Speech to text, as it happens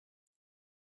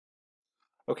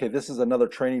Okay, this is another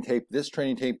training tape. This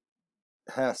training tape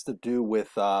has to do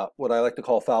with what I like to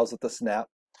call fouls at the snap.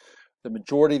 The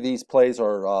majority of these plays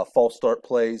are false start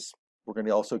plays. We're going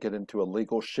to also get into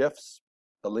illegal shifts,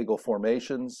 illegal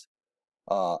formations,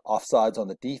 offsides on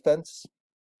the defense,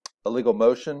 illegal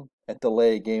motion, and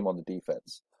delay a game on the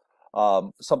defense.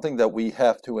 Something that we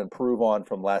have to improve on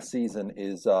from last season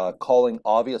is calling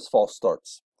obvious false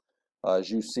starts.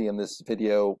 As you see in this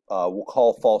video, we'll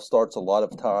call false starts a lot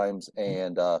of times,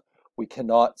 and we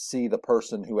cannot see the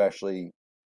person who actually,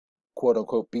 quote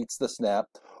unquote, beats the snap,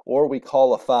 or we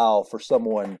call a foul for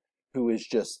someone who is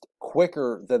just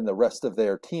quicker than the rest of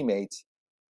their teammates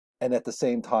and at the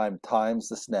same time times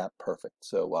the snap perfect.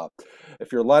 So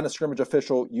if you're a line of scrimmage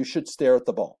official, you should stare at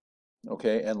the ball,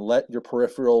 okay, and let your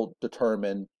peripheral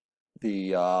determine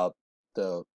the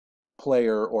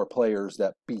player or players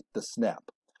that beat the snap.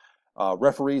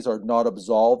 Referees are not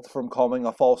absolved from calling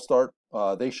a false start.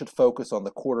 They should focus on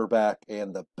the quarterback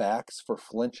and the backs for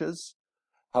flinches.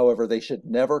 However, they should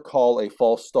never call a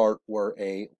false start where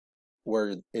it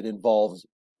involves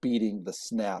beating the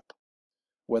snap,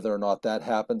 whether or not that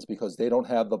happens, because they don't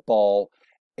have the ball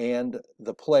and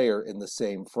the player in the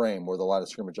same frame where the line of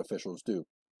scrimmage officials do.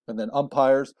 And then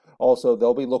umpires, also,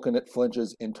 they'll be looking at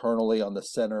flinches internally on the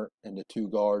center and the two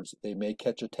guards. They may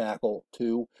catch a tackle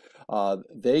too.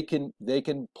 They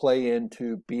can play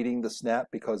into beating the snap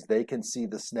because they can see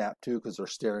the snap too, because they're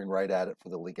staring right at it for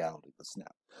the legality of the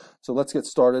snap. So let's get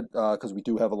started because we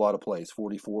do have a lot of plays,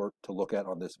 44 to look at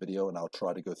on this video, and I'll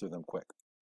try to go through them quick.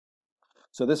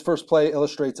 So this first play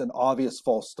illustrates an obvious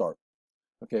false start.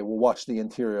 Okay, we'll watch the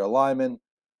interior lineman.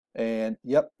 And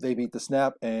yep, they beat the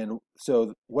snap. And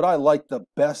so what I like the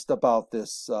best about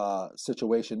this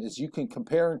situation is you can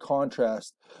compare and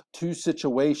contrast two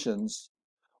situations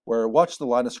where watch the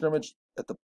line of scrimmage at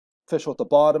the official at the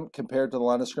bottom compared to the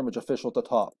line of scrimmage official at the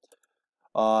top.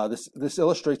 This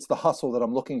illustrates the hustle that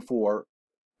I'm looking for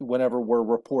whenever we're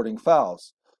reporting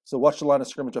fouls. So watch the line of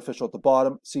scrimmage official at the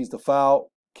bottom, sees the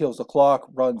foul, kills the clock,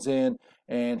 runs in,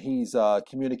 and he's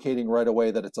communicating right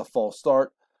away that it's a false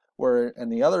start. Where in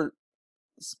the other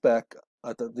spec,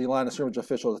 the line of scrimmage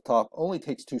official at the top only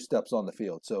takes 2 steps on the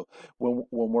field. So when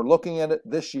we're looking at it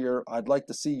this year, I'd like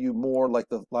to see you more like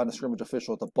the line of scrimmage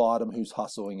official at the bottom who's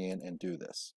hustling in and do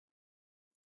this.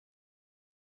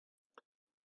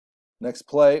 Next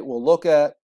play, we'll look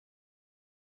at,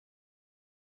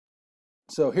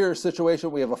 so here's a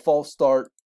situation, we have a false start,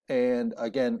 and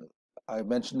again, I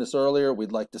mentioned this earlier,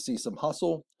 we'd like to see some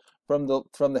hustle from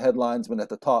the head linesman at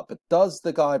the top, but does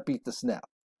the guy beat the snap?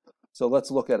 So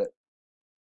let's look at it.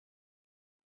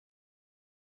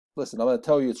 Listen, I'm going to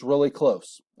tell you it's really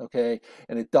close, okay?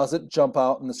 And it doesn't jump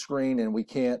out on the screen and we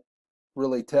can't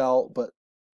really tell, but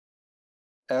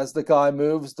as the guy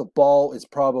moves, the ball is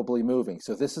probably moving.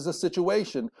 So this is a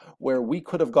situation where we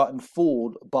could have gotten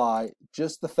fooled by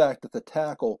just the fact that the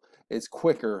tackle is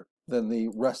quicker than the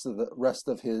rest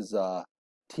of his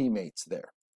teammates there.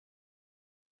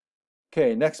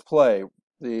 Okay, next play.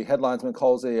 The head linesman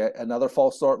calls another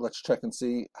false start. Let's check and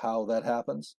see how that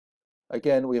happens.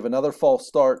 Again, we have another false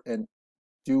start, and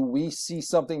do we see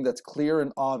something that's clear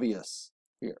and obvious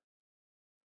here?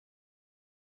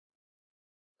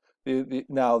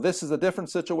 Now, this is a different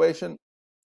situation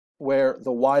where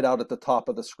the wideout at the top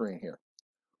of the screen here.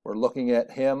 We're looking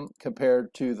at him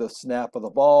compared to the snap of the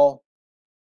ball.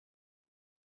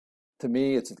 To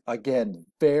me, it's, again,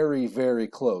 very, very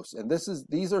close. And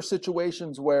these are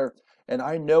situations where, and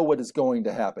I know what is going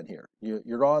to happen here.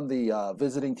 You're on the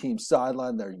visiting team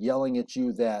sideline. They're yelling at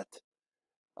you that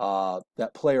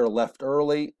that player left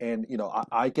early. And, you know,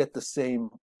 I get the same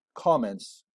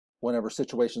comments whenever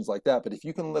situations like that. But if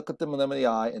you can look at them in the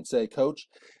eye and say, Coach,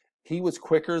 he was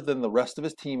quicker than the rest of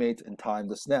his teammates and timed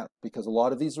the snap. Because a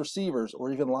lot of these receivers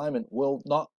or even linemen will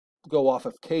not go off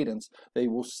of cadence. They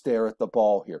will stare at the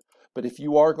ball here. But if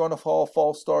you are going to fall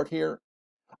false start here,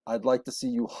 I'd like to see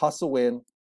you hustle in,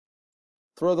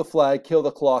 throw the flag, kill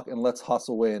the clock, and let's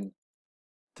hustle in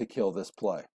to kill this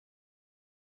play.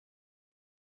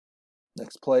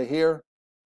 Next play here.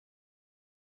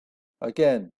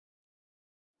 Again,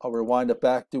 I'll rewind it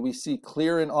back. Do we see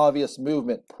clear and obvious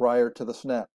movement prior to the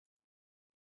snap?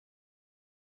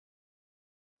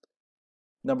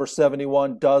 Number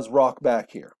 71 does rock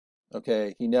back here.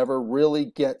 Okay, he never really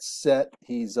gets set.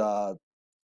 He's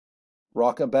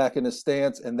rocking back in his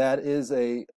stance, and that is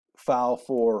a foul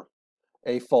for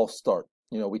a false start.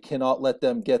 You know, we cannot let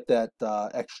them get that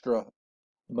extra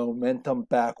momentum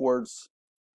backwards.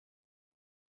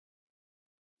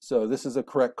 So this is a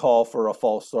correct call for a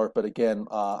false start, but again,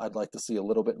 I'd like to see a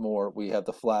little bit more. We have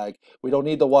the flag. We don't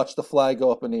need to watch the flag go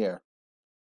up in the air.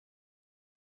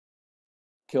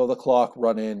 kill the clock,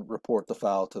 run in, report the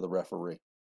foul to the referee.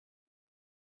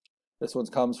 This one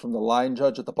comes from the line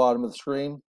judge at the bottom of the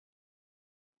screen.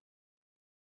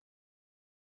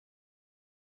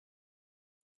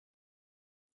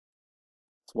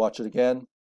 Let's watch it again.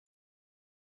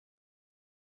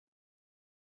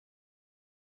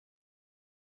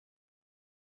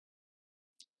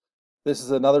 This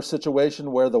is another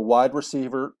situation where the wide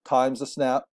receiver times the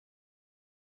snap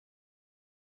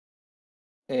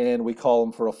and we call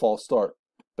him for a false start,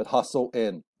 but hustle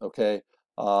in, okay?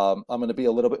 I'm going to be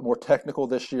a little bit more technical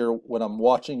this year when I'm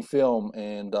watching film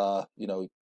and, so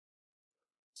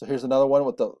here's another one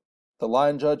with the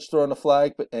line judge throwing a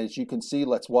flag, but as you can see,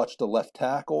 let's watch the left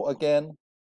tackle again.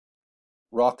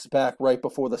 Rocks back right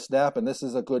before the snap, and this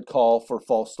is a good call for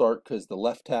false start because the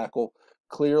left tackle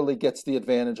clearly gets the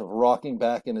advantage of rocking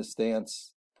back in his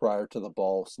stance prior to the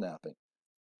ball snapping.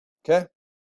 Okay?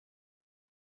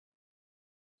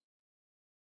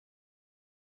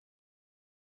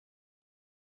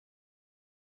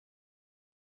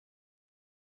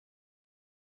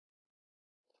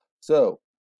 So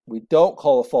we don't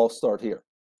call a false start here.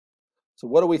 So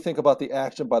what do we think about the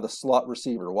action by the slot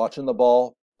receiver? Watching the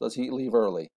ball, does he leave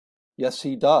early? Yes,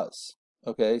 he does.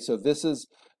 Okay, so this is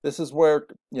where,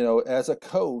 as a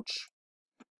coach,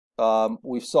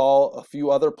 we saw a few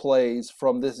other plays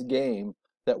from this game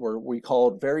that we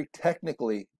called very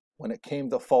technically when it came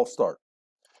to false start.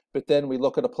 But then we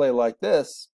look at a play like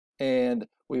this, and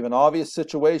we have an obvious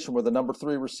situation where the number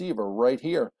 3 receiver right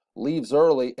here leaves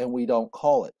early, and we don't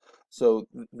call it. So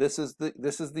this is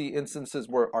the instances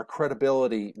where our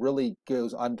credibility really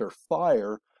goes under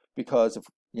fire because of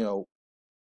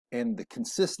and the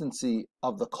consistency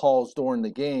of the calls during the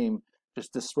game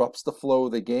just disrupts the flow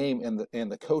of the game,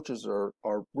 and the coaches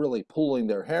are really pulling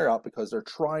their hair out because they're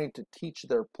trying to teach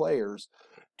their players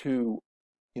to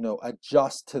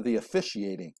adjust to the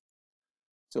officiating.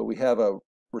 So we have a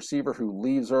receiver who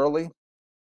leaves early,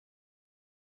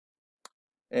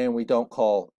 and we don't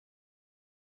call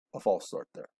a false start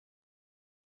there.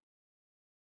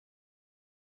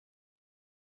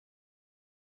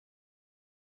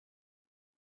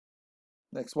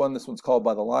 Next one, this one's called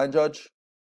by the line judge.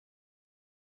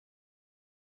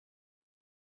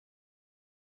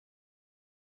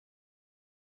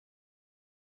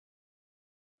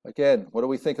 Again, what do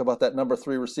we think about that number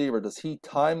 3 receiver? Does he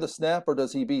time the snap or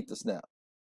does he beat the snap?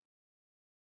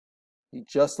 He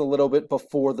just a little bit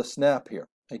before the snap here.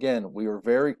 Again, we were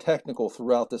very technical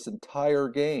throughout this entire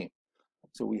game.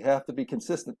 So we have to be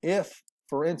consistent. If,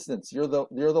 for instance, you're the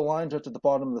line judge at the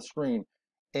bottom of the screen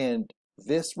and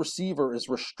this receiver is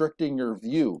restricting your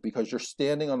view because you're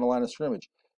standing on the line of scrimmage,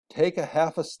 take a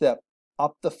half a step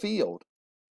up the field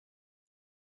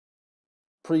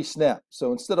pre-snap.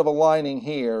 So instead of aligning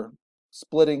here,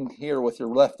 splitting here with your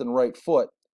left and right foot,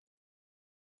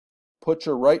 put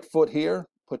your right foot here,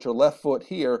 put your left foot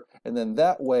here, and then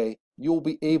that way you'll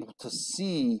be able to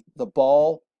see the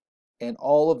ball and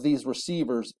all of these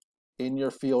receivers in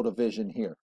your field of vision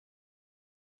here.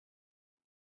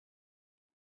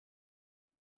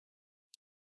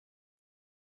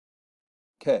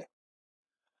 Okay.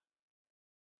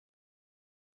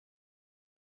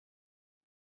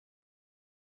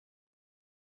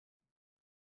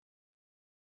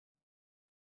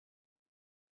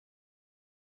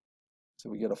 So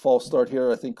we get a false start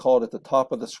here, I think called at the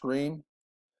top of the screen.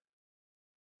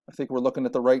 I think we're looking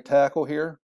at the right tackle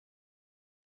here.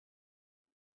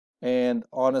 And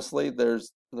honestly,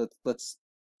 let's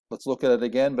look at it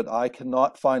again, but I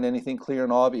cannot find anything clear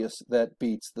and obvious that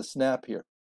beats the snap here.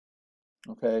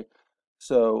 Okay,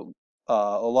 so a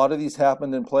lot of these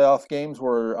happened in playoff games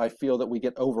where I feel that we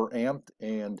get overamped,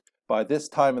 and by this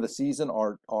time of the season,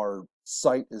 our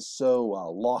sight is so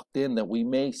locked in that we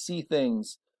may see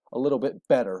things a little bit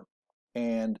better,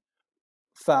 and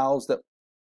fouls that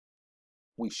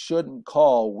we shouldn't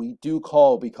call, we do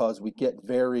call because we get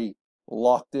very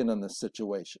locked in on this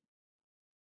situation.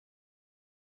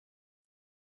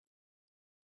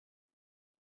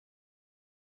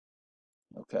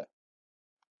 Okay.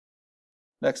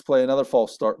 Next play, another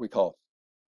false start we call.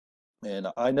 And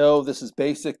I know this is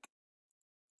basic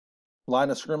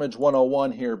line of scrimmage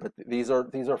 101 here, but these are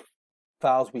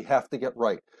fouls we have to get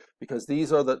right because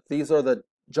these are the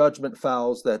judgment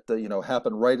fouls that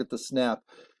happen right at the snap,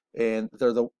 and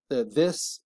they're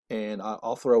this, and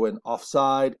I'll throw in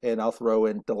offside and I'll throw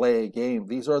in delay a game.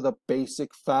 These are the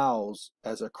basic fouls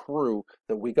as a crew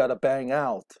that we got to bang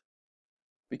out,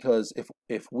 because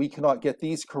if we cannot get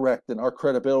these correct, then our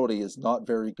credibility is not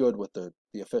very good with the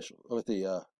official, with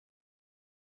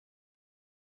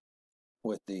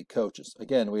the coaches.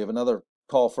 Again, we have another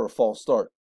call for a false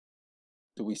start.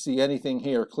 Do we see anything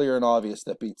here clear and obvious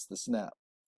that beats the snap?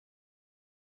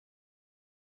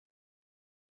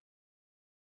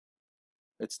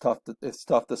 It's tough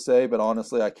to say, but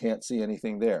honestly, I can't see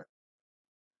anything there.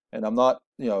 And I'm not,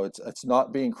 it's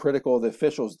not being critical of the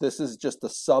officials. This is just a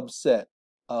subset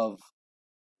of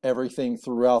everything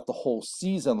throughout the whole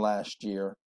season last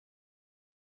year.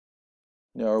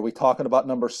 Are we talking about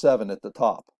number 7 at the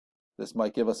top? This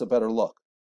might give us a better look.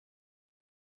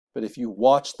 But if you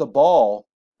watch the ball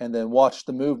and then watch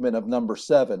the movement of number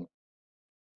 7,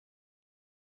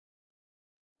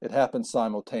 it happens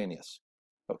simultaneous.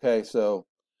 Okay, so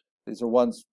these are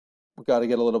ones we've got to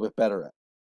get a little bit better at.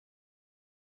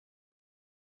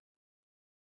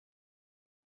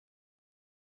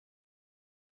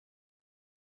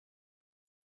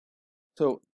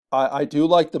 So I do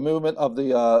like the movement of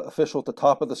the official at the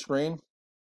top of the screen.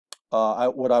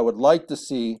 What I would like to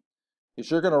see is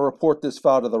you're going to report this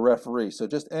foul to the referee. So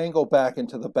just angle back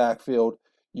into the backfield.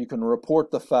 You can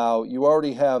report the foul. You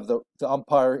already have the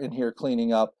umpire in here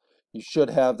cleaning up. You should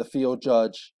have the field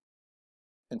judge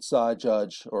and side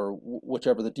judge, or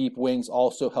whichever, the deep wings,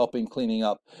 also helping cleaning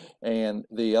up. And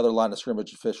the other line of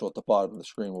scrimmage official at the bottom of the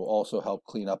screen will also help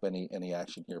clean up any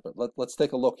action here. But let's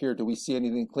take a look here. Do we see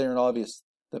anything clear and obvious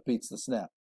that beats the snap?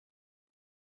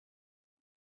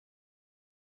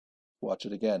 Watch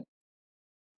it again.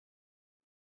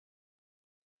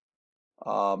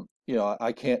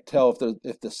 I can't tell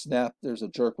if the snap, there's a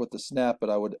jerk with the snap, but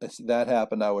if that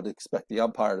happened, I would expect the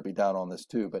umpire to be down on this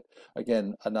too. But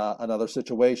again, another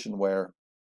situation where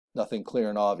nothing clear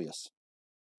and obvious.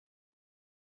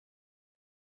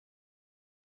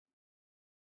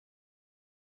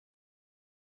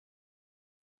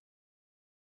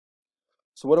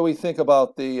 So what do we think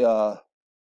about the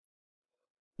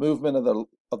movement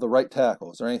of the right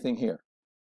tackle? Is there anything here?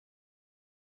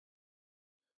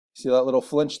 See that little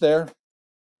flinch there?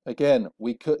 Again,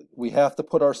 we have to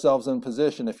put ourselves in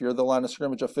position. If you're the line of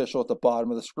scrimmage official at the bottom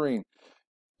of the screen,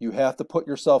 you have to put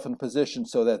yourself in position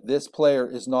so that this player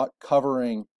is not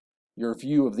covering your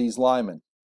view of these linemen.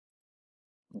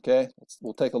 Okay,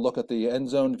 we'll take a look at the end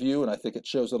zone view, and I think it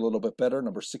shows it a little bit better.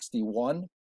 Number 61.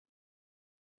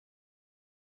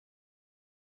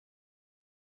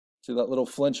 See that little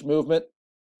flinch movement?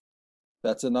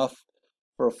 That's enough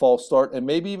for a false start, and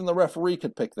maybe even the referee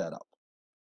could pick that up.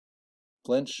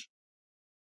 Flinch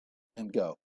and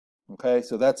go. Okay,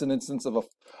 so that's an instance of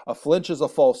a flinch is a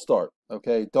false start.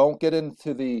 Okay, don't get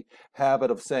into the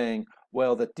habit of saying,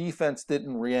 well, the defense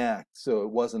didn't react, so it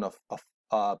wasn't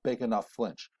a big enough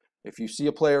flinch. If you see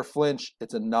a player flinch,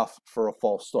 it's enough for a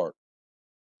false start.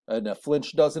 And a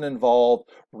flinch doesn't involve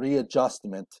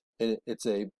readjustment. It's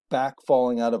a back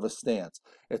falling out of a stance.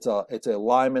 It's a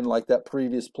lineman like that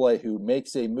previous play who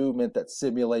makes a movement that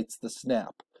simulates the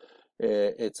snap.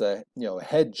 It's a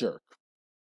head jerk.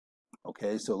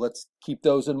 Okay, so let's keep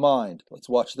those in mind. Let's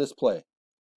watch this play.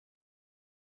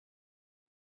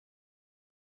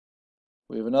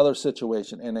 We have another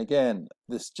situation, and again,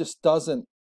 this just doesn't,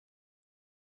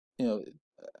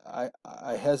 I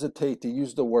hesitate to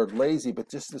use the word lazy, but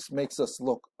just this makes us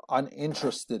look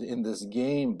uninterested in this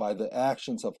game by the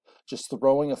actions of just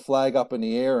throwing a flag up in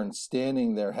the air and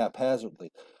standing there haphazardly.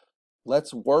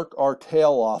 Let's work our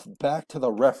tail off back to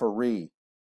the referee.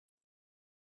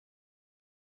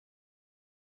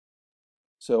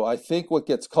 So I think what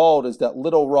gets called is that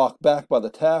little rock back by the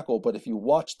tackle, but if you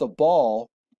watch the ball,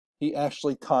 he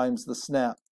actually times the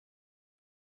snap.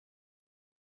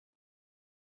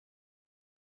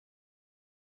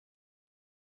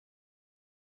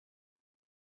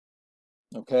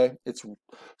 Okay, it's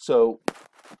so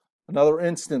another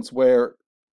instance where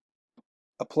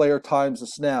a player times the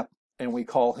snap and we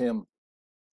call him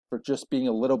for just being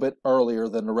a little bit earlier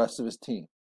than the rest of his team.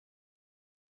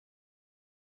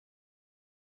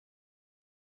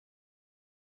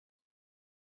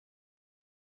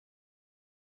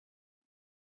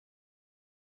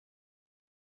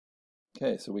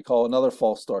 Okay, so we call another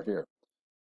false start here.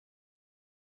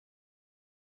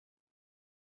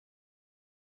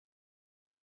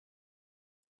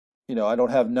 I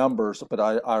don't have numbers, but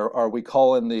are we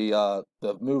calling the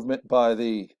movement by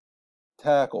the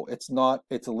tackle? It's not.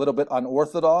 It's a little bit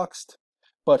unorthodox,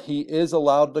 but he is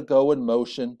allowed to go in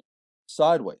motion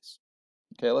sideways.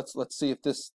 Okay, let's see if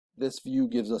this view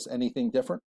gives us anything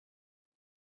different.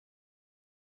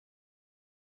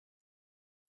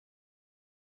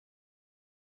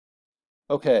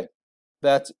 Okay,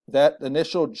 that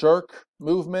initial jerk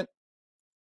movement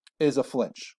is a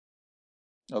flinch.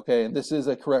 Okay, and this is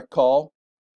a correct call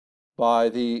by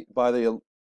the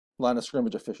line of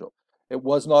scrimmage official. It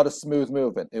was not a smooth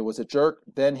movement. It was a jerk.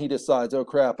 Then he decides, oh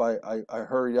crap, I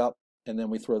hurried up and then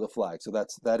we throw the flag. So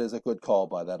that is a good call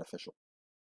by that official.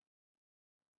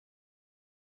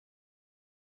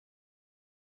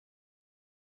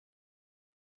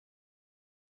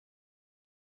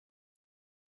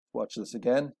 Watch this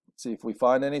again. See if we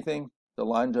find anything. The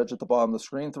line judge at the bottom of the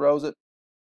screen throws it.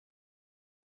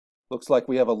 Looks like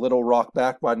we have a little rock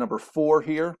back by number 4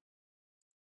 here.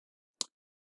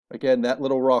 Again, that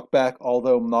little rock back,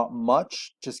 although not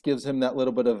much, just gives him that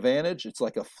little bit of advantage. It's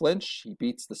like a flinch. He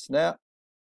beats the snap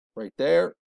right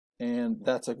there. And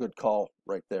that's a good call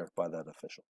right there by that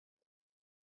official.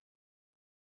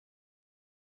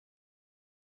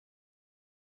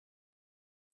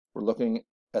 We're looking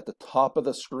at the top of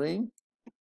the screen.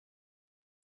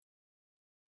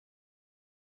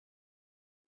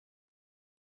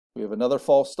 We have another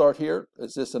false start here.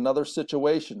 Is this another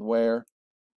situation where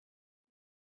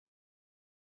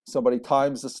somebody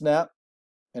times the snap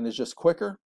and is just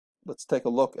quicker? Let's take a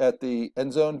look at the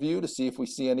end zone view to see if we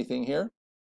see anything here.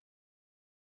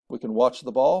 We can watch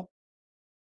the ball.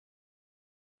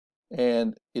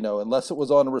 And, unless it was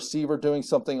on a receiver doing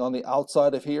something on the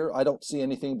outside of here, I don't see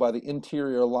anything by the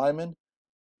interior lineman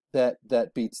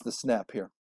that beats the snap here.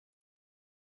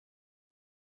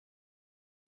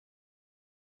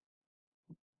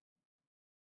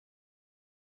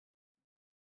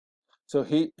 So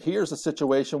here's a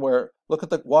situation where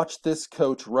watch this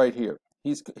coach right here.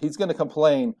 He's going to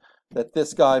complain that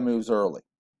this guy moves early.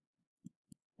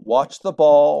 Watch the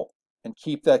ball and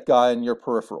keep that guy in your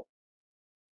peripheral.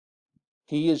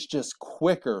 He is just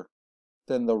quicker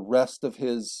than the rest of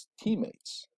his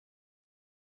teammates.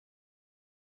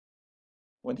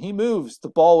 When he moves, the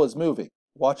ball is moving.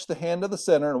 Watch the hand of the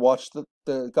center and watch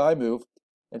the guy move,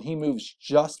 and he moves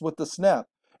just with the snap.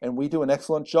 And we do an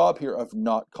excellent job here of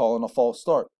not calling a false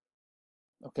start.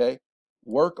 Okay?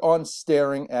 Work on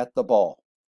staring at the ball.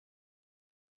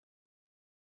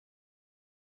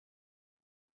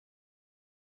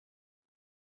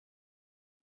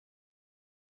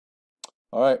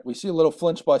 All right, we see a little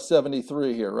flinch by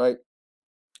 73 here, right?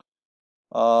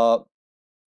 So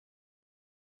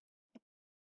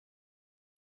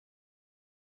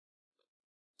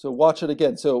watch it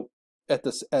again. So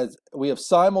as we have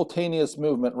simultaneous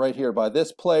movement right here by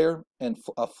this player and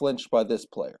a flinch by this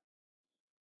player.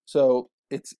 So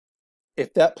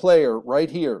if that player right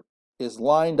here is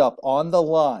lined up on the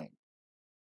line,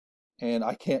 and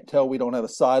I can't tell, we don't have a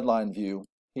sideline view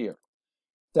here.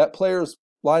 That player's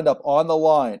lined up on the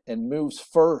line and moves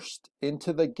first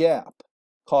into the gap,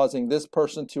 causing this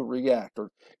person to react, or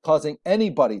causing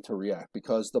anybody to react,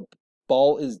 because the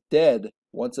ball is dead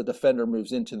once a defender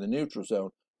moves into the neutral zone.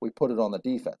 We put it on the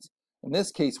defense. In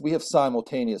this case, we have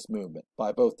simultaneous movement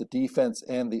by both the defense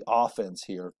and the offense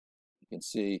here. You can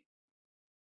see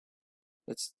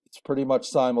it's pretty much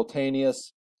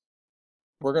simultaneous.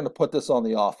 We're going to put this on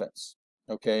the offense,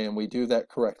 okay? And we do that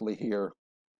correctly here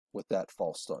with that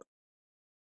false start.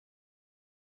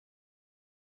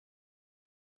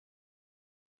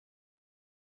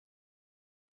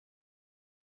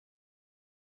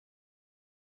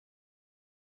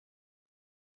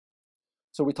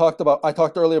 So I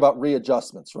talked earlier about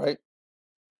readjustments, right?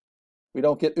 We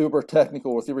don't get uber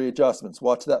technical with the readjustments.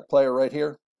 Watch that player right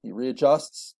here. He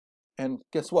readjusts, and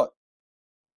guess what?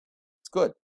 It's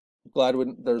good. I'm glad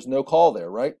there's no call there,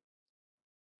 right?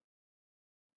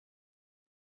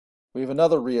 We have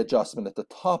another readjustment at the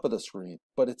top of the screen,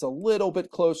 but it's a little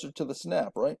bit closer to the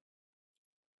snap, right?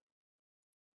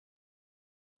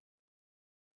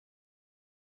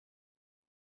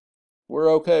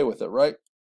 We're okay with it, right?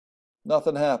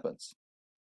 Nothing happens.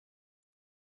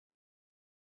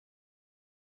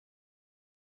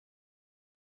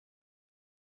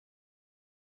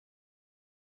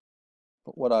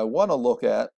 But what I want to look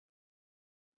at,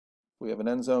 we have an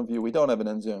end zone view. We don't have an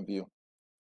end zone view.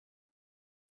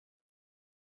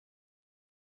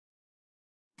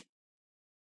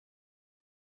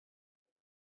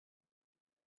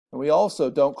 And we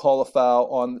also don't call a foul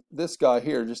on this guy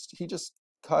here. He just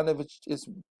kind of is,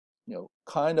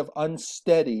 kind of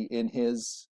unsteady in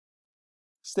his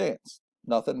stance.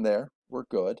 Nothing there. We're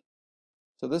good.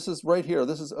 So this is right here.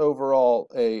 This is overall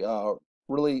a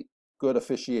really good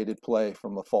officiated play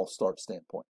from a false start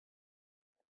standpoint.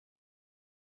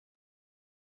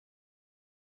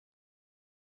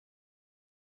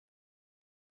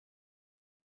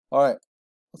 All right,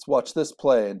 let's watch this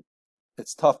play. And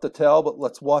it's tough to tell, but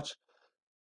let's watch.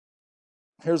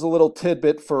 Here's a little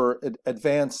tidbit for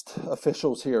advanced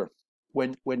officials here.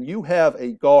 When you have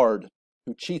a guard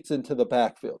who cheats into the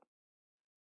backfield,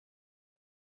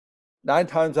 9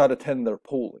 times out of 10 they're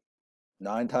pulling.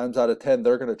 9 times out of 10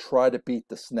 they're going to try to beat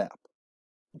the snap.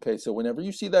 Okay, so whenever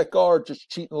you see that guard just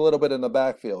cheating a little bit in the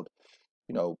backfield,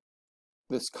 you know,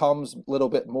 this comes a little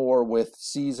bit more with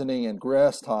seasoning and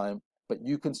grass time, but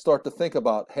you can start to think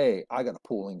about, hey, I got a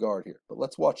pulling guard here. But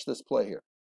let's watch this play here.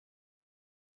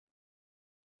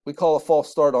 We call a false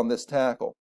start on this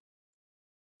tackle.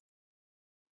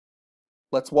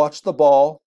 Let's watch the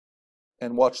ball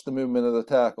and watch the movement of the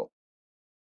tackle.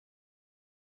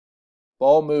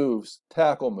 Ball moves,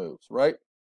 tackle moves, right?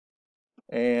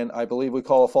 And I believe we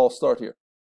call a false start here.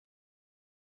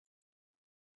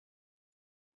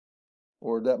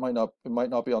 Or that might not, it might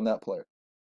not be on that player.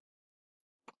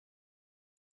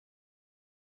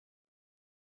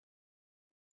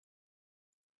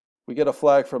 We get a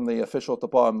flag from the official at the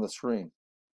bottom of the screen,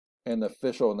 and the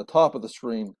official on the top of the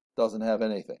screen doesn't have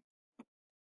anything.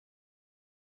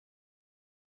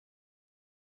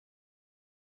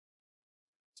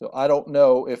 So I don't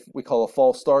know if we call a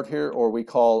false start here or we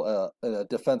call a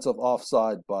defensive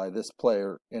offside by this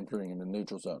player entering in the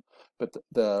neutral zone. But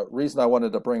the reason I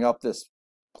wanted to bring up this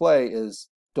play is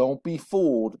don't be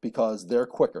fooled because they're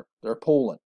quicker. They're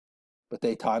pulling, but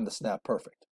they time the snap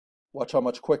perfect. Watch how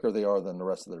much quicker they are than the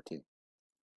rest of their team.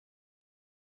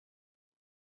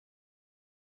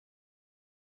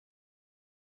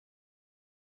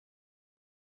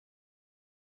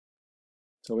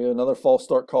 So we have another false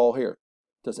start call here.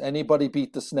 Does anybody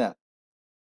beat the snap?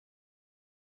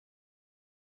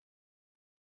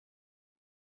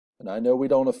 And I know we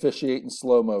don't officiate in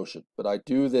slow motion, but I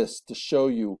do this to show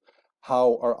you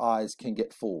how our eyes can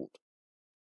get fooled.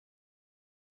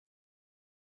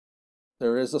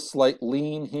 There is a slight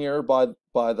lean here by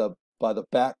the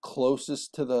back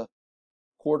closest to the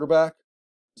quarterback.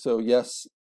 So yes,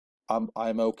 I'm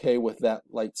okay with that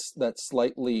that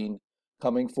slight lean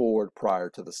coming forward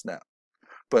prior to the snap.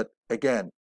 But again,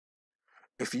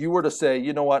 if you were to say,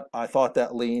 you know what, I thought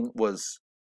that lean was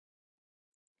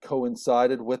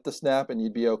coincided with the snap and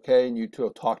you'd be okay, and you go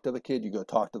talk to the kid, you go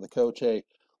talk to the coach, hey,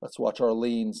 let's watch our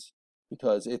leans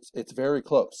because it's very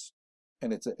close,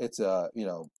 and it's a you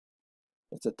know,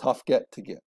 it's a tough get to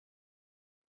get.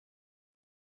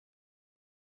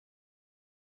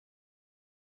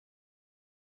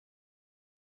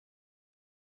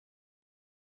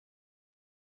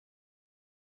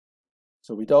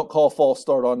 So we don't call false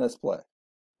start on this play,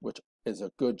 which is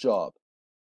a good job.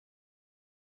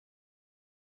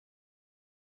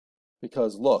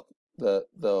 Because look, the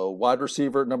wide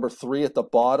receiver number 3 at the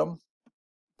bottom,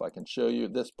 if I can show you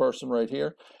this person right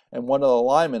here, and one of the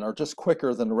linemen are just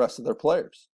quicker than the rest of their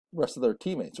players, the rest of their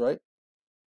teammates, right?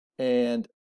 And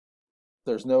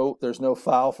there's no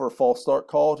foul for a false start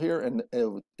called here, and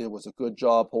it was a good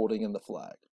job holding in the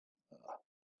flag.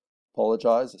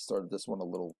 Apologize, I started this one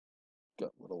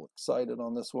got a little excited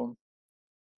on this one.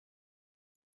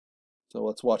 So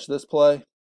let's watch this play.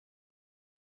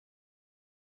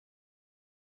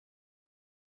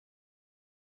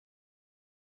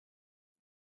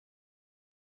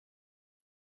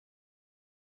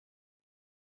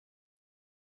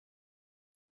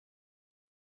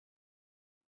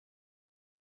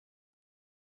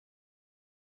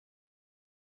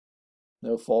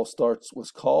 No false starts was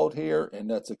called here, and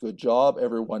that's a good job.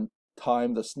 Everyone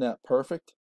timed the snap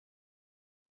perfect.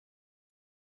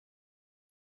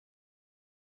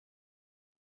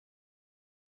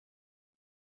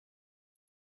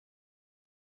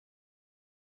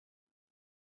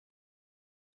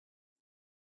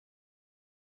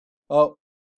 Oh,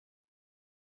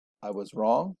 I was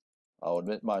wrong. I'll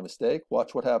admit my mistake.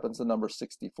 Watch what happens to number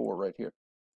 64 right here.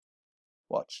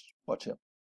 Watch him.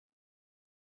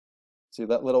 See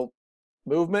that little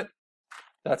movement?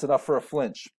 That's enough for a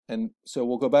flinch. And so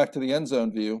we'll go back to the end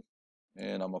zone view,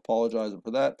 and I'm apologizing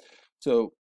for that.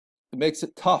 So it makes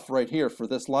it tough right here for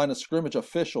this line of scrimmage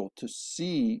official to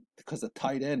see, because the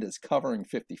tight end is covering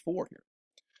 54 here.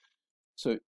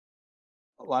 So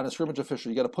line of scrimmage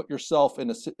official, you got to put yourself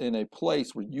in a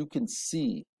place where you can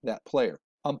see that player.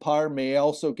 Umpire may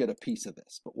also get a piece of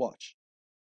this, but watch.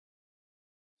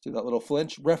 See that little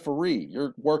flinch? Referee,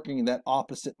 you're working that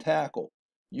opposite tackle.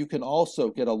 You can also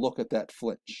get a look at that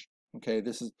flinch. Okay,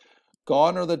 this is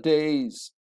gone are the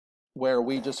days where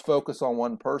we just focus on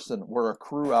one person. We're a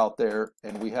crew out there,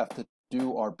 and we have to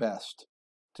do our best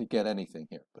to get anything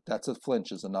here. But that's a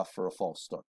flinch is enough for a false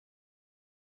start.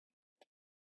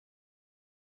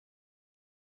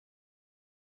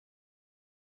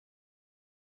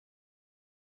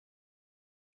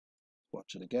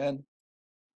 Watch it again.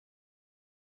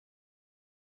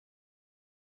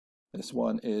 This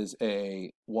one is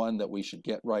a one that we should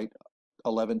get right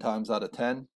 11 times out of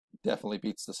 10. Definitely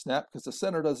beats the snap because the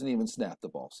center doesn't even snap the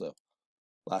ball. So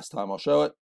last time I'll show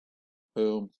it.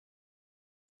 Boom.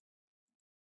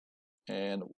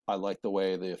 And I like the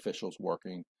way the official's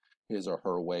working his or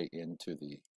her way into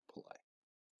the play.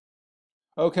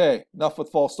 Okay, enough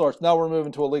with false starts. Now we're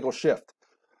moving to a legal shift.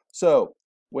 So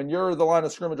when you're the line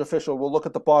of scrimmage official, we'll look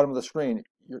at the bottom of the screen.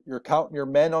 You're counting your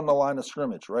men on the line of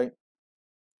scrimmage, right?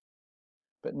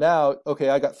 But now, okay,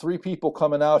 I got 3 people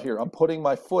coming out here. I'm putting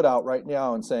my foot out right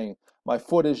now and saying, my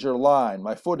foot is your line.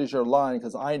 My foot is your line,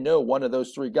 because I know one of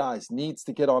those 3 guys needs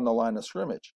to get on the line of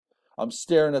scrimmage. I'm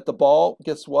staring at the ball.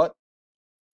 Guess what?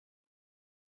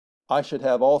 I should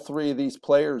have all 3 of these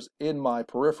players in my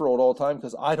peripheral at all time,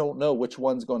 because I don't know which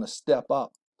one's going to step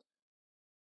up.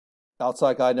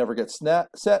 Outside guy never gets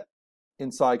set.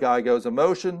 Inside guy goes in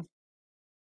motion.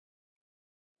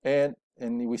 And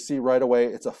we see right away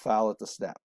it's a foul at the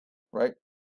snap, right?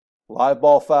 Live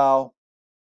ball foul.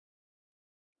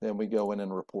 Then we go in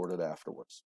and report it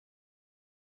afterwards.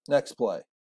 Next play.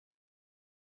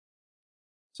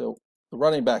 So the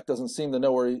running back doesn't seem to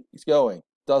know where he's going,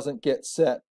 doesn't get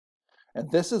set.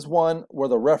 And this is one where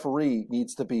the referee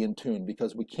needs to be in tune,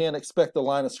 because we can't expect the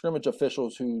line of scrimmage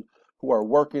officials who are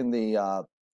working the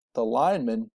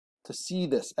linemen to see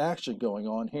this action going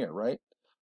on here, right?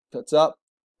 Cuts up,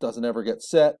 doesn't ever get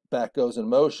set, back goes in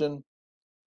motion.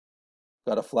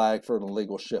 Got a flag for an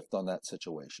illegal shift on that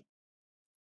situation.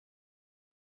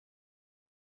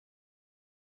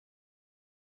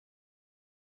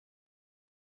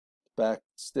 Back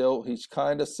still, he's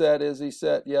kind of set. Is he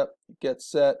set? Yep, gets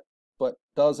set, but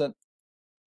doesn't.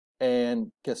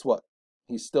 And guess what?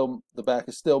 The back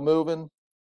is still moving.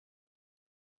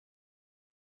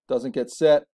 Doesn't get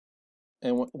set.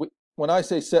 And when I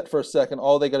say set for a second,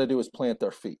 all they got to do is plant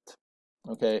their feet.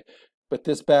 Okay, but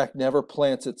this back never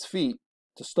plants its feet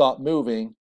to stop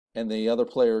moving, and the other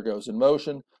player goes in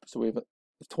motion. So if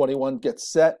 21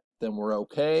 gets set, then we're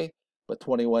okay. But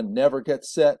 21 never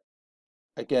gets set.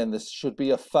 Again, this should be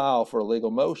a foul for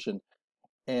illegal motion.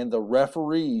 And the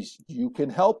referees, you can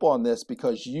help on this,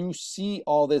 because you see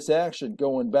all this action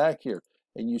going back here,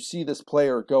 and you see this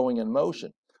player going in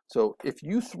motion. So if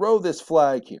you throw this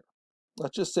flag here,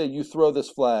 let's just say you throw this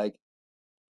flag,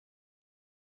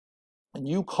 and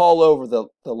you call over the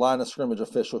line of scrimmage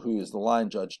official, who is the line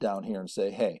judge down here, and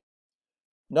say, hey,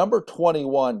 number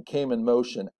 21 came in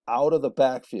motion out of the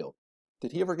backfield.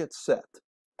 Did he ever get set?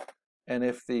 And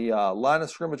if the line of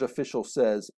scrimmage official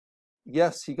says,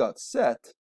 yes, he got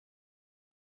set,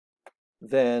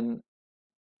 then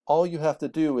all you have to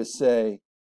do is say,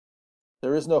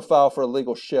 there is no foul for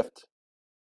illegal shift.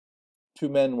 2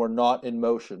 men were not in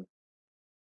motion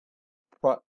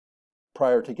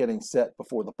prior to getting set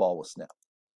before the ball was snapped.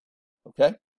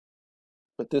 Okay?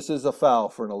 But this is a foul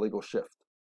for an illegal shift.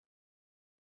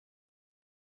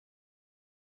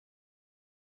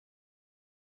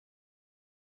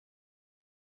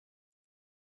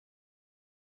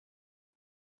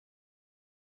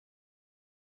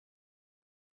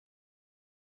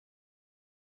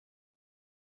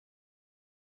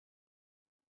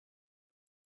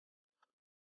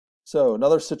 So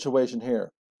another situation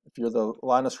here. If you're the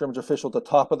line of scrimmage official at the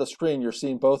top of the screen, you're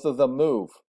seeing both of them move.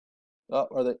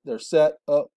 Oh, they're set.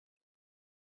 Oh,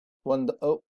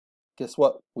 guess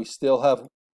what? We still have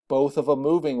both of them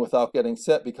moving without getting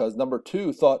set, because number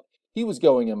 2 thought he was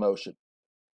going in motion.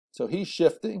 So he's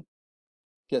shifting,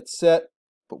 gets set,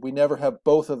 but we never have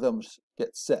both of them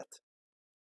get set.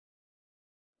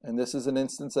 And this is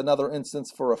another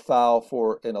instance for a foul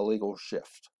for an illegal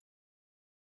shift.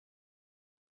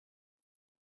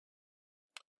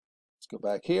 Let's go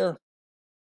back here.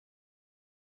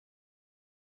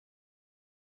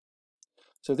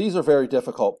 So these are very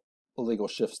difficult illegal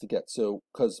shifts to get. So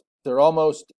because they're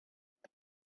almost,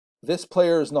 this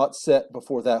player is not set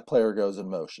before that player goes in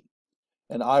motion.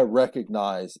 And I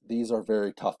recognize these are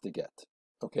very tough to get,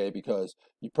 okay? Because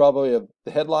you probably have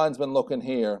the head linesman looking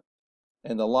here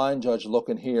and the line judge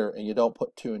looking here, and you don't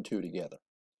put 2 and 2 together.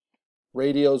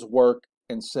 Radios work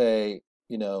and say,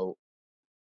 you know,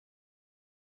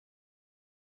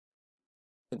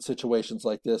 in situations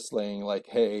like this, saying like,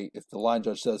 hey, if the line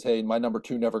judge says, hey, my number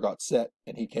 2 never got set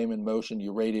and he came in motion,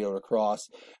 you radio across.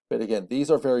 But again, these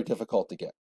are very difficult to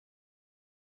get.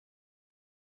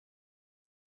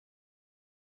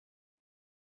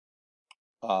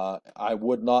 I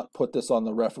would not put this on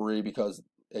the referee, because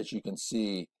as you can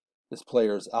see, this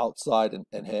player's outside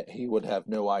and he would have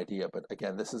no idea. But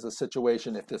again, this is a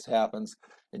situation, if this happens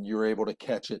and you're able to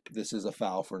catch it, this is a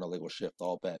foul for an illegal shift,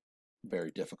 I'll bet.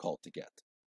 Very difficult to get.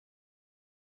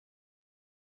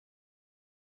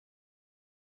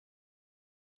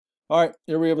 All right,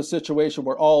 here we have a situation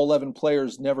where all 11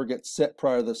 players never get set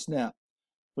prior to the snap.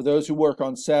 For those who work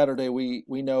on Saturday, we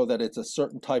know that it's a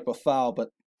certain type of foul, but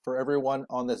for everyone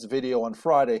on this video on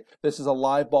Friday, this is a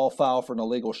live ball foul for an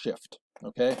illegal shift.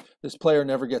 Okay, this player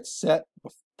never gets set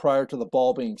prior to the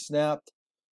ball being snapped.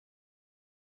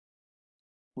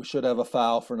 We should have a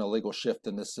foul for an illegal shift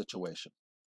in this situation.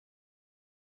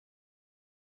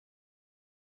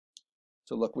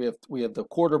 So look, we have the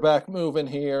quarterback moving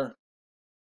here.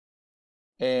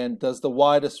 And does the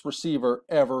widest receiver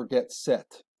ever get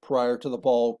set prior to the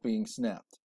ball being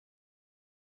snapped?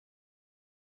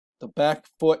 The back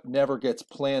foot never gets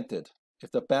planted.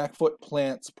 If the back foot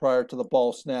plants prior to the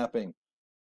ball snapping,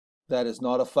 that is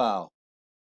not a foul.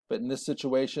 But in this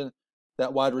situation,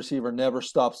 that wide receiver never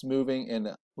stops moving, and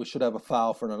we should have a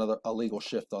foul for another illegal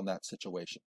shift on that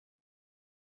situation.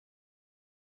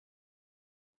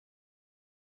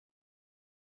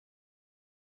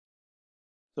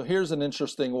 So here's an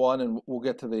interesting one, and we'll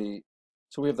get to the,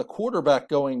 so we have the quarterback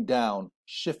going down,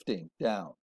 shifting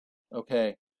down,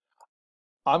 okay?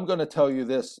 I'm going to tell you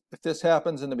this, if this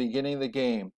happens in the beginning of the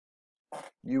game,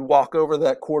 you walk over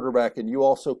that quarterback and you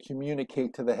also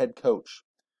communicate to the head coach.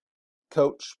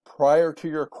 Coach, prior to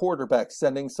your quarterback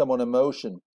sending someone in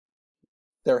motion,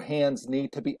 their hands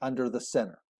need to be under the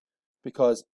center,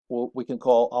 because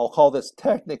I'll call this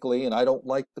technically, and I don't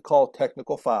like to call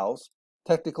technical fouls.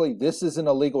 Technically, this is an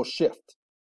illegal shift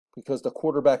because the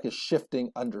quarterback is shifting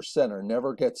under center,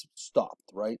 never gets stopped,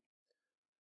 right?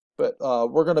 But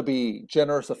we're going to be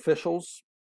generous officials.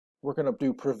 We're going to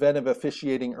do preventive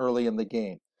officiating early in the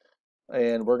game.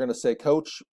 And we're going to say,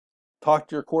 Coach, talk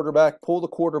to your quarterback, pull the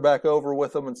quarterback over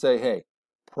with them and say, hey,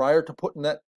 prior to putting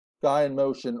that guy in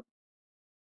motion,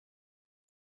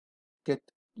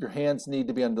 your hands need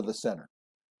to be under the center.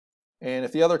 And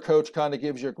if the other coach kind of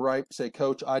gives you a gripe, say,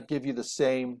 Coach, I'd give you the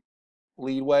same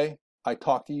leeway. I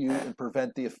talk to you and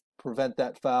prevent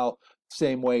that foul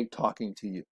same way talking to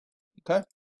you. Okay?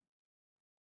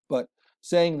 But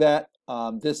saying that,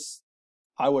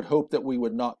 I would hope that we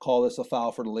would not call this a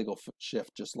foul for the legal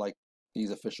shift, just like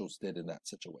these officials did in that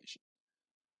situation.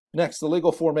 Next, the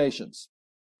legal formations.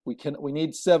 We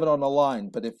need 7 on the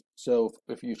line, but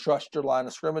if you trust your line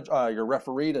of scrimmage, your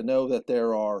referee to know that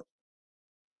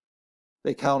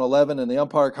they count 11 and the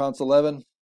umpire counts 11.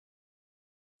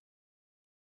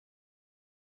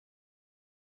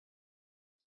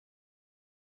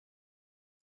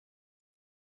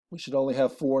 We should only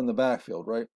have 4 in the backfield,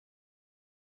 right?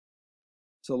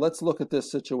 So let's look at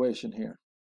this situation here.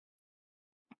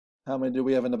 How many do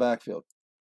we have in the backfield?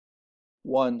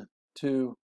 1,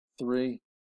 2, 3,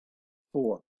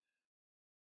 4.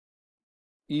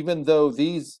 Even though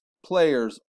these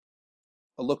players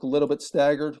look a little bit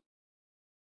staggered,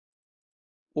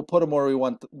 we'll put them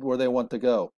where they want to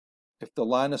go. If the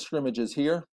line of scrimmage is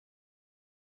here,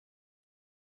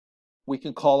 we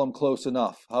can call them close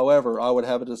enough. However, I would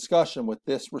have a discussion with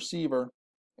this receiver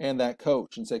and that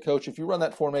coach and say, Coach, if you run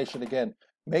that formation again,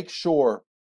 make sure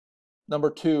number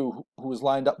 2, who is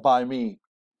lined up by me,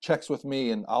 checks with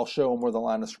me, and I'll show him where the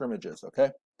line of scrimmage is,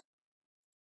 okay?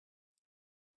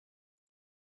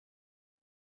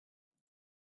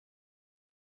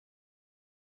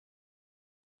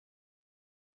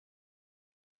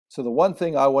 So the one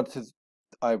thing I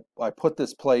put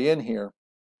this play in here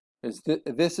is I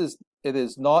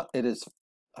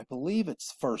believe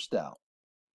it's first down.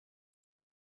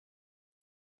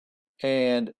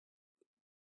 And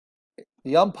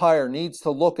the umpire needs to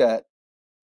look at,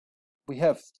 we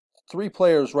have 3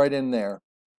 players right in there,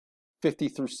 50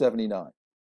 through 79.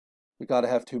 We got to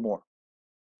have 2 more.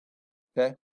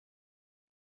 Okay?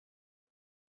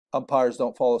 Umpires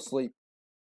don't fall asleep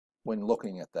when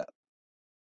looking at that.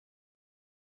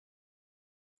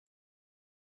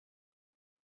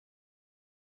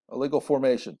 Illegal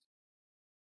formation.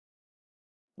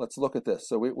 Let's look at this.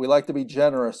 So we like to be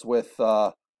generous with,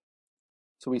 so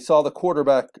we saw the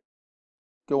quarterback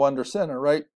go under center,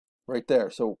 right? Right there.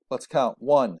 So let's count.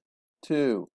 1,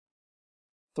 2,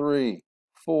 3,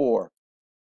 4.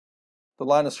 The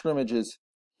line of scrimmage is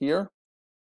here.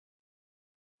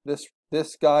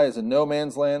 This guy is in no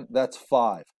man's land. That's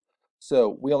 5.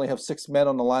 So we only have 6 men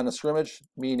on the line of scrimmage,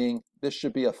 meaning this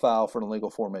should be a foul for an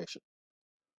illegal formation.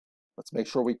 Let's make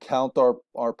sure we count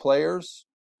our players.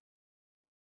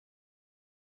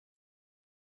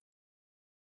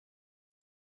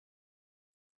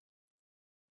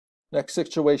 Next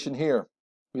situation here.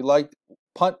 We like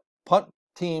punt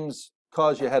teams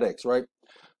cause you headaches, right?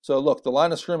 So look, the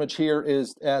line of scrimmage here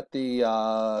is at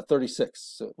the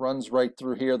 36. So it runs right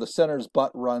through here. The center's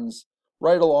butt runs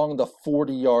right along the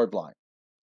 40-yard line.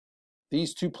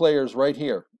 These 2 players right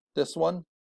here, this one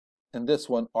and this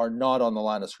one, are not on the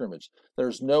line of scrimmage.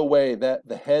 There's no way that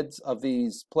the heads of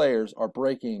these players are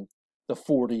breaking the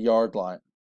 40-yard line.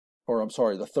 or I'm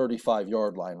sorry, the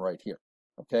 35-yard line right here.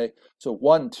 Okay, so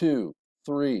 1, 2,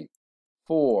 3,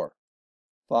 4,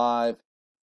 5,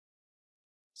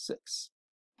 6.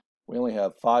 We only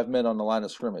have 5 men on the line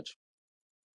of scrimmage.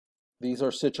 These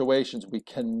are situations we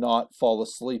cannot fall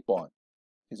asleep on.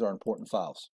 These are important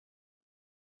fouls.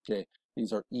 Okay,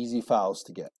 these are easy fouls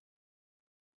to get.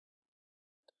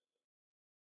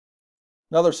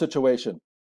 Another situation.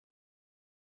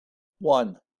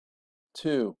 1,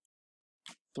 2,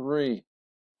 3,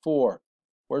 4.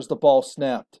 Where's the ball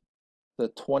snapped? The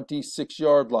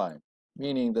 26-yard line,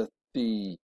 meaning that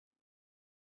the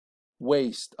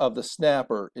waist of the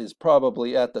snapper is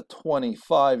probably at the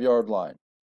 25-yard line.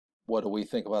 What do we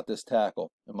think about this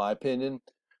tackle? In my opinion,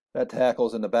 that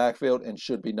tackle's in the backfield and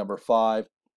should be number 5.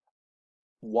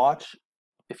 Watch,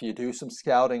 if you do some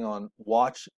scouting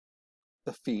watch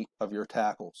the feet of your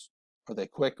tackles. Are they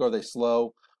quick or are they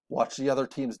slow? Watch the other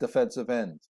team's defensive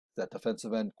end. Is that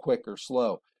defensive end quick or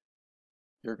slow?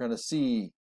 You're going to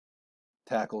see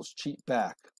tackles cheat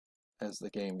back as the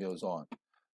game goes on.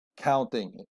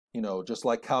 Counting, just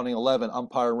like counting 11,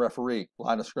 umpire and referee,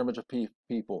 line of scrimmage of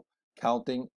people,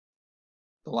 counting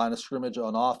the line of scrimmage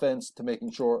on offense to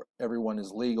making sure everyone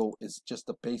is legal is just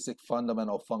a basic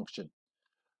fundamental function.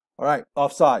 All right,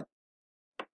 offside.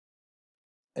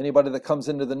 Anybody that comes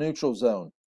into the neutral zone.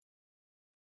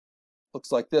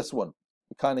 Looks like this one.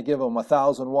 We kind of give them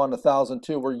 1,001,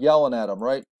 1,002. We're yelling at them,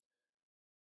 right?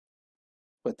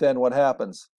 But then what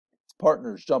happens?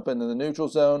 Partners jump into the neutral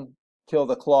zone, kill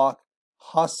the clock,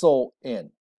 hustle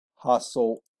in.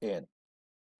 Hustle in.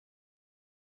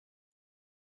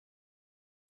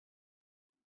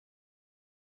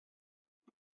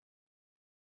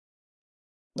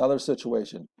 Another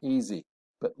situation, easy.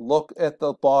 But look at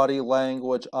the body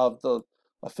language of the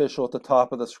official at the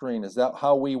top of the screen. Is that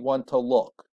how we want to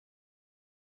look?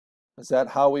 Is that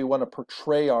how we want to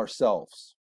portray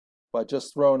ourselves? By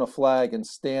just throwing a flag and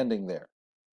standing there?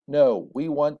 No, we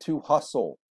want to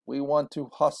hustle. We want to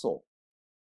hustle.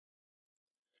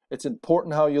 It's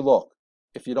important how you look.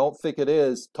 If you don't think it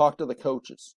is, talk to the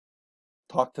coaches.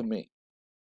 Talk to me.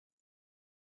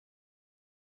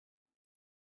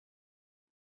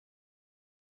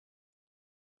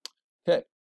 Okay.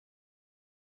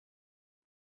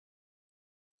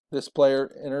 This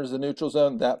player enters the neutral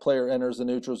zone. That player enters the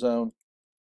neutral zone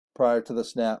prior to the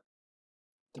snap.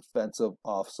 Defensive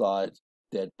offside,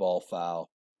 dead ball foul.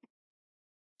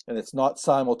 And it's not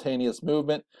simultaneous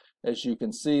movement. As you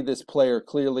can see, this player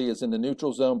clearly is in the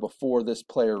neutral zone before this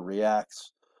player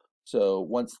reacts. So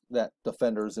once that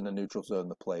defender is in the neutral zone,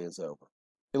 the play is over.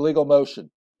 Illegal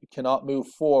motion. You cannot move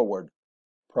forward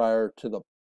prior to the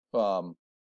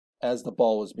as the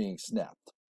ball is being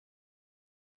snapped.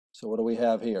 So what do we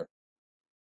have here?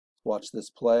 Watch this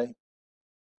play.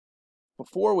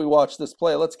 Before we watch this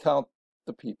play, let's count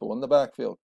the people in the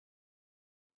backfield.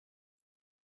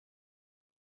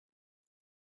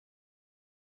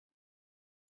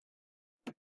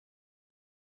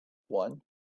 One,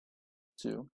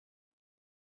 2,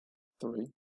 3,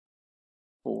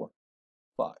 4,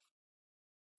 5.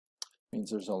 Means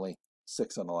there's only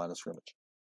 6 on the line of scrimmage.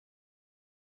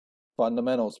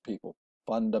 Fundamentals, people.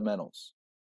 Fundamentals.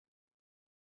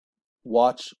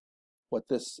 Watch what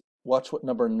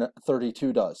number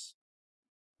 32 does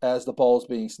as the ball is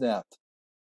being snapped.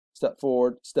 Step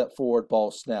forward,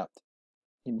 ball snapped.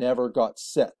 He never got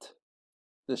set.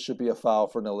 This should be a foul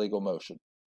for an illegal motion.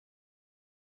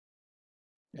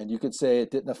 And you could say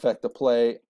it didn't affect the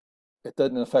play. It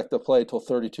doesn't affect the play till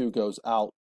 32 goes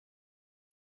out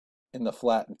in the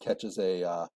flat and catches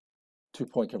a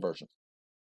 2-point conversion.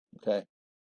 Okay.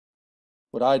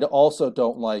 What I also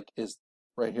don't like is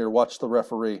right here, watch the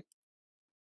referee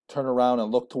turn around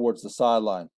and look towards the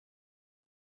sideline.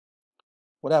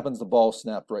 What happens to the ball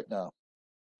snapped right now?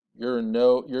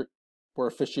 We're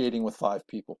officiating with 5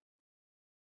 people.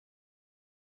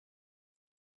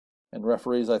 And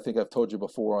referees, I think I've told you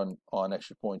before on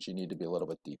extra points, you need to be a little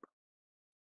bit deeper.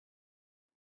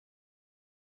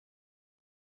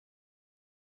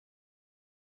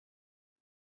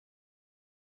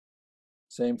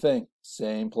 Same thing,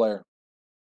 same player.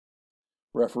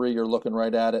 Referee, you're looking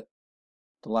right at it.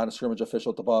 The line of scrimmage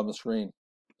official at the bottom of the screen.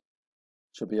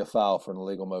 Should be a foul for an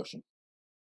illegal motion.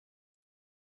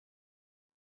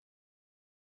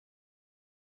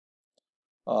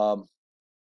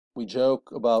 We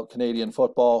joke about Canadian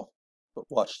football, but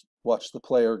watch the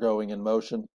player going in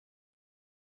motion.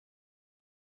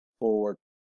 Forward.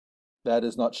 That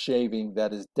is not shaving.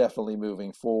 That is definitely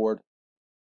moving forward.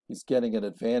 He's getting an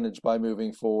advantage by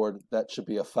moving forward. That should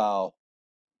be a foul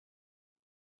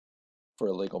for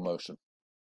illegal motion.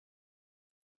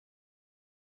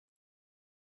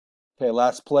 Okay,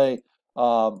 last play,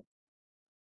 delay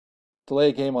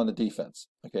a game on the defense.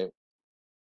 Okay,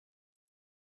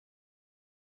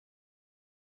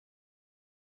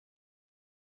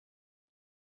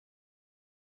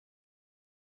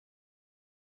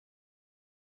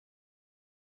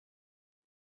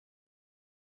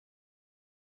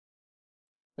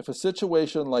 if a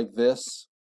situation like this,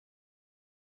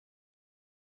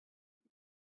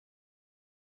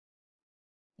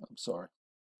 I'm sorry,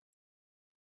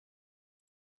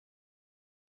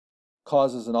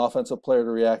 causes an offensive player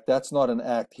to react, that's not an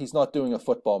act. He's not doing a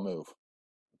football move.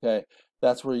 Okay,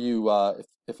 that's where you,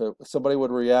 if somebody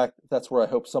would react, that's where I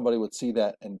hope somebody would see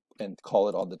that and call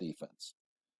it on the defense.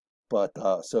 But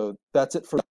so that's it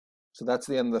for. So that's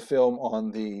the end of the film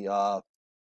on the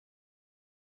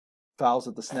fouls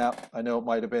at the snap. I know it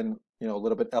might have been, you know, a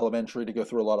little bit elementary to go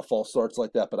through a lot of false starts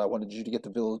like that, but I wanted you to get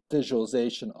the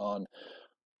visualization on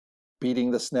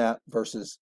beating the snap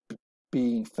versus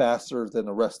being faster than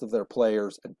the rest of their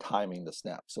players and timing the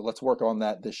snap. So let's work on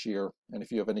that this year. And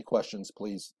if you have any questions,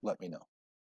 please let me know.